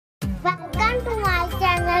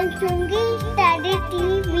Sungi Study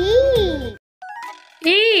TV.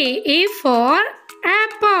 A for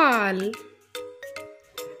apple.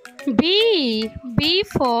 B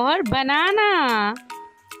for banana.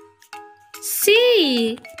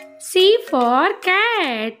 C for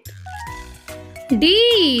cat.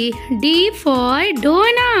 D for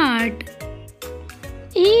donut.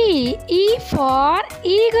 E for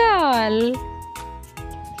eagle.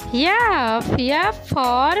 F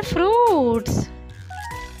for fruits.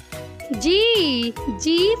 G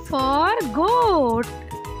for goat.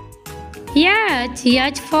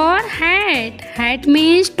 H for hat. Hat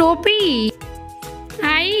means topi.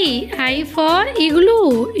 I for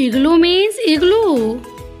igloo. Igloo means igloo.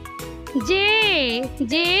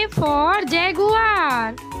 J for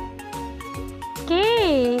jaguar.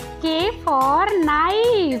 K for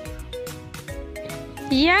knife.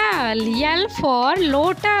 L for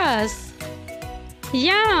lotus.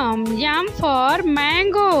 M for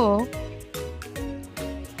mango.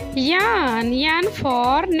 N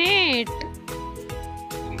for net.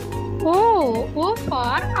 O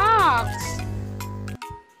for ox.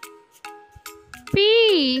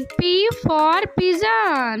 P for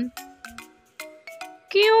pigeon.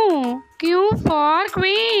 Q for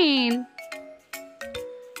queen.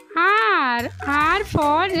 R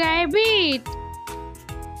for rabbit.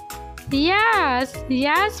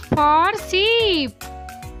 S for sheep.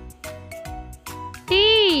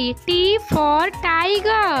 T for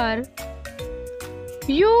tiger.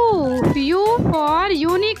 U for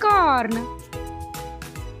unicorn.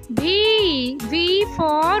 V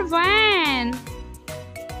for van.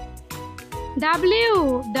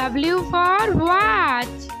 W for watch.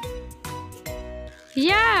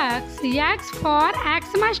 X for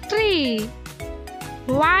Xmas tree.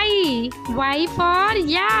 Y for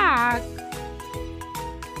yak.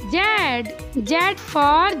 Z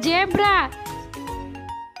for zebra.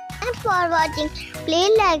 Thanks for watching.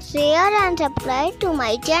 Please like, share and subscribe to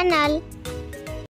my channel.